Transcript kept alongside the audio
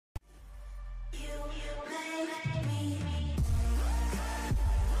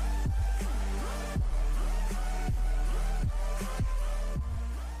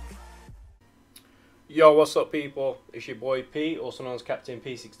Yo, what's up people? It's your boy P, also known as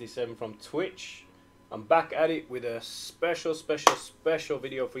CaptainP67 from Twitch. I'm back at it with a special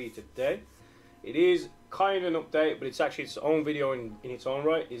video for you today. It is kind of an update, but it's actually its own video in its own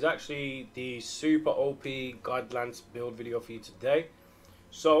right. It's actually the super OP God Lance build video for you today.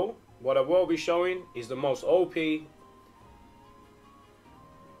 So, what I will be showing is the most OP,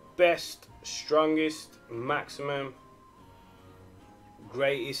 best, strongest, maximum,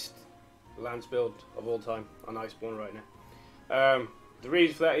 greatest Lance build of all time on Iceborne right now. The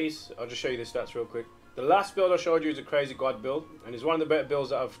reason for that is, I'll just show you the stats real quick. The last build I showed you is a crazy god build, and it's one of the better builds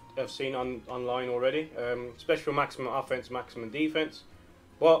that I've seen online already, especially for maximum offense, maximum defense.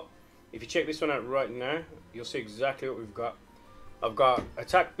 But if you check this one out right now, you'll see exactly what we've got. I've got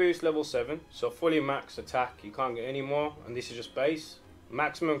attack boost level 7, so fully max attack, you can't get any more, and this is just base.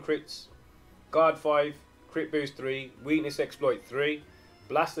 Maximum crits, guard 5, crit boost 3, weakness exploit 3,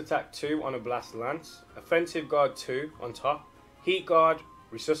 blast attack 2 on a blast lance, offensive guard 2 on top, heat guard,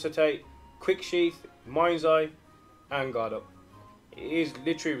 resuscitate, quick sheath, mind's eye, and guard up. It is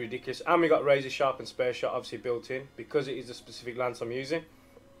literally ridiculous, and we got razor sharp and spare shot obviously built in because it is a specific lance I'm using.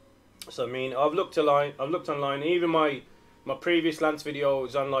 So I mean, I've looked online, even my previous lance video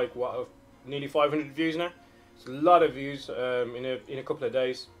was on like what, nearly 500 views now. It's a lot of views in a couple of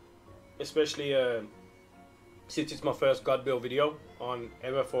days, especially since it's my first god build video on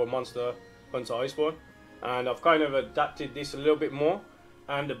ever for MOnster HUnter Iceborne, and I've kind of adapted this a little bit more.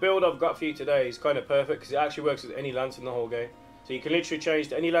 And the build I've got for you today is kind of perfect because it actually works with any lance in the whole game. So you can literally change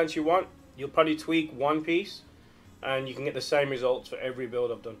to any lance you want. You'll probably tweak one piece, and you can get the same results for every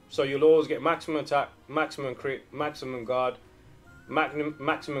build I've done. So you'll always get maximum attack, maximum crit, maximum guard,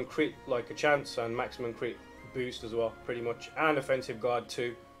 maximum crit like a chance, and maximum crit boost as well, pretty much, and offensive guard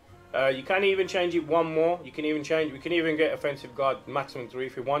too. You can even change it one more. We can even get offensive guard maximum 3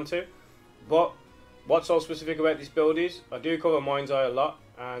 if we want to. But what's so specific about this build is, I do cover mind's eye a lot,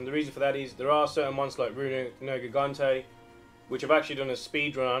 and the reason for that is there are certain ones like Rune Gigante, which I've actually done a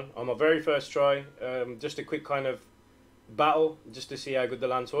speed run on my very first try. Just a quick kind of battle, just to see how good the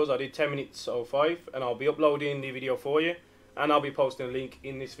lance was. I did 10 minutes 05, and I'll be uploading the video for you, and I'll be posting a link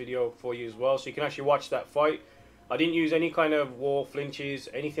in this video for you as well, so you can actually watch that fight. I didn't use any kind of wall flinches,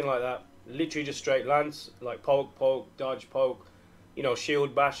 anything like that. Literally just straight lance, like poke, dodge, poke, you know,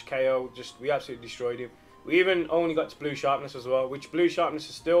 shield, bash, KO. We absolutely destroyed him. We even only got to blue sharpness as well, which blue sharpness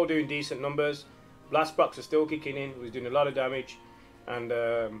is still doing decent numbers. Blast procs are still kicking in. He was doing a lot of damage, and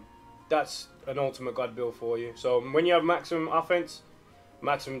that's an ultimate god build for you. So when you have maximum offense,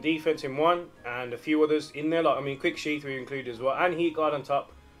 maximum defense in one, and a few others in there, like I mean, quick sheath we included as well, and heat guard on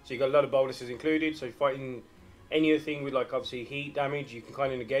top. So you got a lot of bonuses included. So you're fighting anything with like obviously heat damage, you can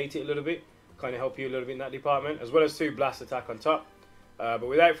kind of negate it a little bit, kind of help you a little bit in that department, as well as 2 blast attack on top. But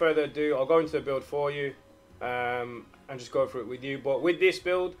without further ado, I'll go into the build for you and just go through it with you. But with this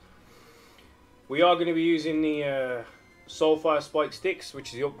build, we are going to be using the Soulfire Spike Sticks, which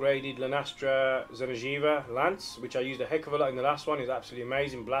is the upgraded Lanastra Zenajiva Lance, which I used a heck of a lot in the last one. It's absolutely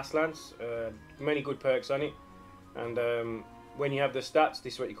amazing blast lance, many good perks on it. And when you have the stats,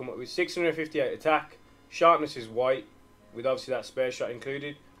 this is what you come up with: 658 attack, sharpness is white, with obviously that spare shot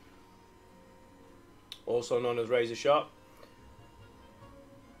included, also known as razor sharp.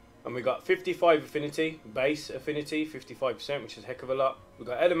 And we got 55 affinity, base affinity 55%, which is a heck of a lot. We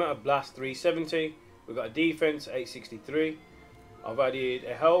got element of blast 370. We got a defense 863. I've added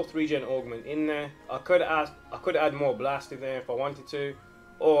a health regen augment in there. I could add more blast in there if I wanted to,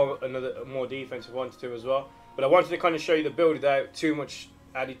 or more defense if I wanted to as well. But I wanted to kind of show you the build without too much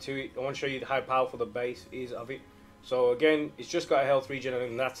added to it. I want to show you how powerful the base is of it. So again, it's just got a health regen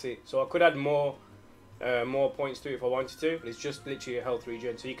and that's it. So I could add more points to it if I wanted to, but it's just literally a health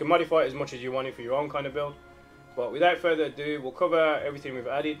regen. So you can modify it as much as you want it for your own kind of build. But without further ado, we'll cover everything we've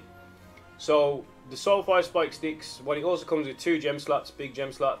added. So the Soulfire Spike Sticks, well, it also comes with 2 gem slots, big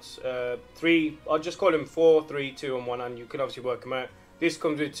gem slots, 3, I'll just call them 4, 3, 2 and 1, and you can obviously work them out. This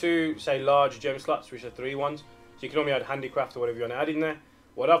comes with 2, say, large gem slots, which are 3 ones. So you can only add handicraft or whatever you want to add in there.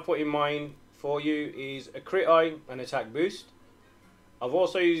 What I've put in mine for you is a crit eye and attack boost. I've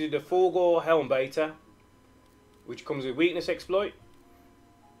also used the Fulgor Helm Beta, which comes with weakness exploit.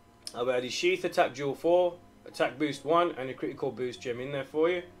 I've added sheath attack dual 4, attack boost 1, and a critical boost gem in there for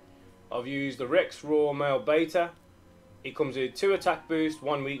you. I've used the Rex Raw Mail Beta. It comes with 2 attack boost,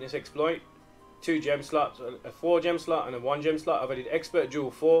 1 weakness exploit, 2 gem slots, a 4 gem slot and a 1 gem slot. I've added expert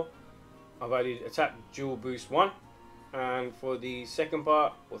dual 4. I've added attack dual boost 1. And for the second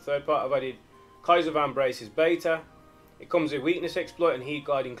part, or third part, I've added Kaiser Van Brace's Beta. It comes with weakness exploit and heat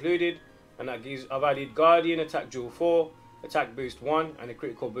guard included, and that gives, I've added Guardian attack dual 4, attack boost 1 and a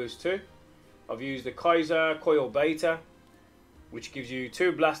critical boost 2. I've used the Kaiser Coil Beta, which gives you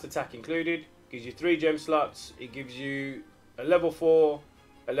 2 blast attack included, gives you 3 gem slots, it gives you a level 4,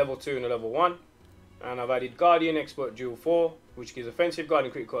 a level 2 and a level 1. And I've added Guardian Expert Duel 4, which gives offensive guard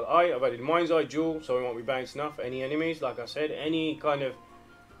and critical eye. I've added Mind's Eye Duel, so we won't be bouncing off any enemies. Like I said, any kind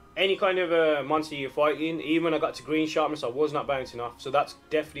of monster you're fighting, even when I got to green sharpness, I was not bouncing off. So that's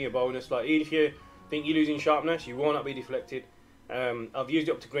definitely a bonus. Like, even if you think you're losing sharpness, you will not be deflected. I've used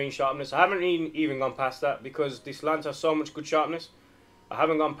it up to green sharpness. I haven't even gone past that because this lance has so much good sharpness. I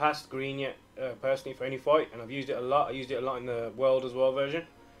haven't gone past green yet, personally, for any fight, and I've used it a lot. I used it a lot in the World as well version,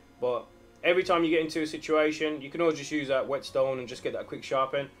 but every time you get into a situation, you can always just use that whetstone and just get that quick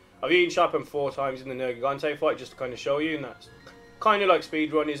sharpen. I've even sharpened 4 times in the Nergigante fight just to kind of show you, and that's kind of like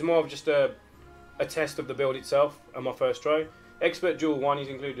speedrun. It's more of just a test of the build itself on my first try. Expert Duel 1 is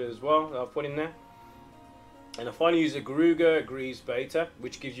included as well, that I've put in there. And I finally use the Garuga Grease Beta,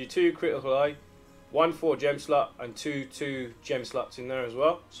 which gives you 2 critical eye, 1 4 gem slot, and 2 gem slots in there as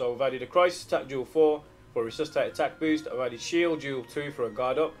well. So I've added a Crisis Attack Duel 4 for a Resuscitate Attack boost. I've added Shield Duel 2 for a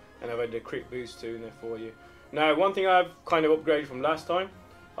guard up. And I've added a crit boost too in there for you. Now, one thing I've kind of upgraded from last time,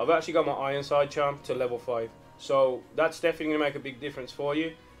 I've actually got my Ironside Charm to level 5. So that's definitely going to make a big difference for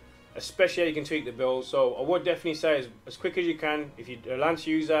you, especially how you can tweak the build. So I would definitely say as quick as you can, if you're a lance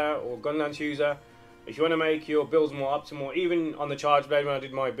user or gun lance user, if you want to make your builds more optimal, even on the Charge Blade when I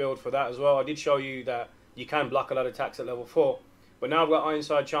did my build for that as well, I did show you that you can block a lot of attacks at level 4. But now I've got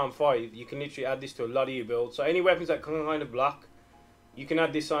Ironside Charm 5, you can literally add this to a lot of your builds. So any weapons that can kind of block, you can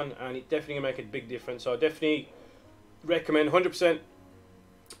add this on and it definitely can make a big difference. So I definitely recommend 100%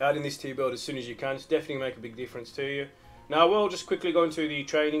 adding this to your build as soon as you can. It's definitely going to make a big difference to you. Now I will just quickly go into the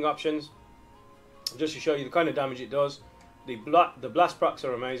training options just to show you the kind of damage it does. The blast procs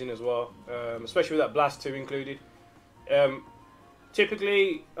are amazing as well, especially with that blast 2 included.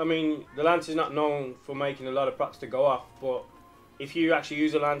 Typically, I mean, the lance is not known for making a lot of procs to go off, but if you actually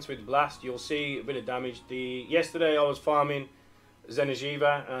use a lance with blast, you'll see a bit of damage. Yesterday I was farming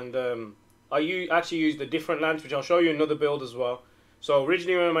Zenajiva, and I actually used a different lance, which I'll show you another build as well. So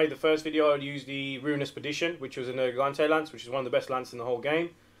originally when I made the first video, I used the Rune Expedition, which was a Nergigante lance, which is one of the best lances in the whole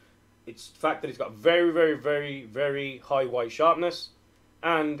game. It's the fact that it's got very high white sharpness,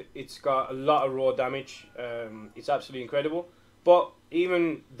 and it's got a lot of raw damage. It's absolutely incredible. But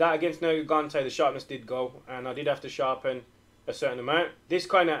even that against Nergigante, the sharpness did go, and I did have to sharpen a certain amount. This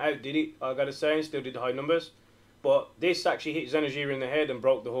kind of outdid it, I gotta say, and still did high numbers. But this actually hit Zenajiva in the head and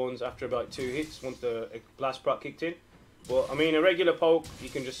broke the horns after about 2 hits once the blast proc kicked in. But I mean, a regular poke, you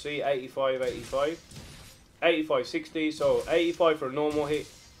can just see 85, 85, 85, 60. So 85 for a normal hit,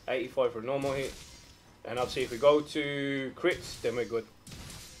 85 for a normal hit. And obviously if we go to crits, then we're good.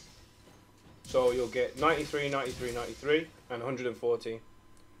 So you'll get 93, 93, 93, and 114.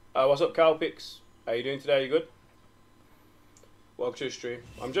 What's up, Calpix? How you doing today? You good? Welcome to the stream.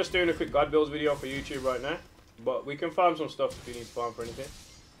 I'm just doing a quick God Builds video for YouTube right now. But we can farm some stuff if you need to farm for anything.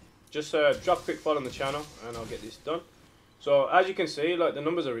 Just drop a quick follow on the channel and I'll get this done. So as you can see, like, the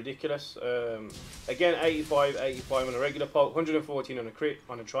numbers are ridiculous. Again, 85, 85 on a regular poke, 114 on a crit,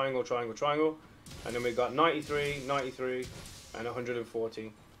 on a triangle, triangle, triangle. And then we've got 93, 93, and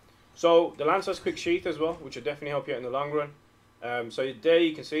 114. So the lance has quick sheath as well, which will definitely help you out in the long run. So there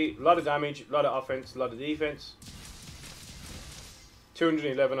you can see a lot of damage, a lot of offense, a lot of defense.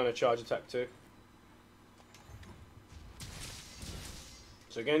 211 on a charge attack too.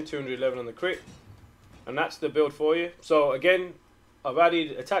 So again, 211 on the crit, and that's the build for you. So again, I've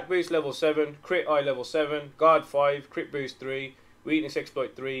added attack boost level 7, crit eye level 7, guard 5, crit boost 3, weakness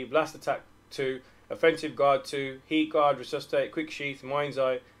exploit 3, blast attack 2, offensive guard 2, heat guard, resuscitate, quick sheath, mind's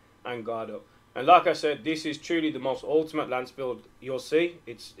eye, and guard up. And like I said, this is truly the most ultimate lance build you'll see.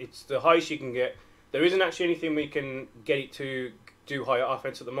 It's the highest you can get. There isn't actually anything we can get it to do higher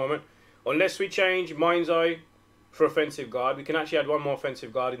offense at the moment, unless we change mind's eye for offensive guard. We can actually add one more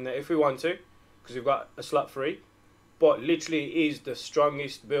offensive guard in there if we want to, because we've got a slot free. But literally it is the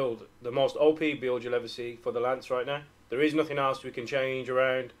strongest build, the most OP build you'll ever see for the lance right now. There is nothing else we can change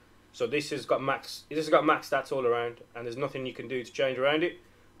around. So this has got max stats all around, and there's nothing you can do to change around it,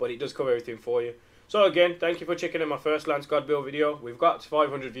 but it does cover everything for you. So again, thank you for checking out my first Lance God build video. We've got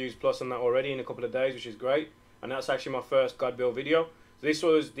 500 views plus on that already in a couple of days, which is great. And that's actually my first God build video. This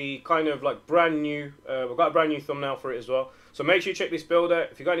was the kind of like brand new, we've got a brand new thumbnail for it as well. So make sure you check this build out.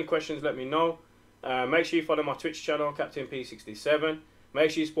 If you got any questions, let me know. Make sure you follow my Twitch channel, CaptainP67.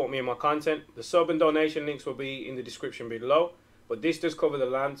 Make sure you support me in my content. The sub and donation links will be in the description below. But this does cover the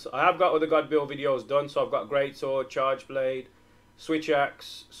lance. I have got other God build videos done. So I've got Greatsword, Charge Blade, Switch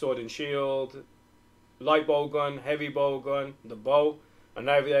Axe, Sword and Shield, Light Bow Gun, Heavy Bow Gun, the bow. and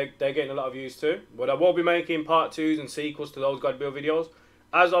now they're getting a lot of views too. But I will be making part 2s and sequels to those God build videos.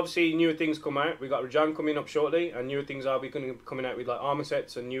 As obviously newer things come out, we got Rajan coming up shortly, and newer things I'll be coming out with, like armor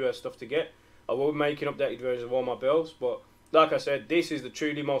sets and newer stuff to get. I will be making updated versions of all my builds, but like I said, this is the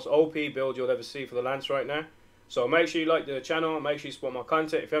truly most OP build you'll ever see for the Lance right now. So make sure you like the channel, make sure you support my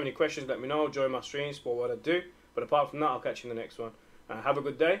content. If you have any questions, let me know. Join my stream, support what I do. But apart from that, I'll catch you in the next one. Have a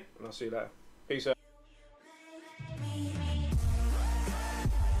good day, and I'll see you later. Peace out.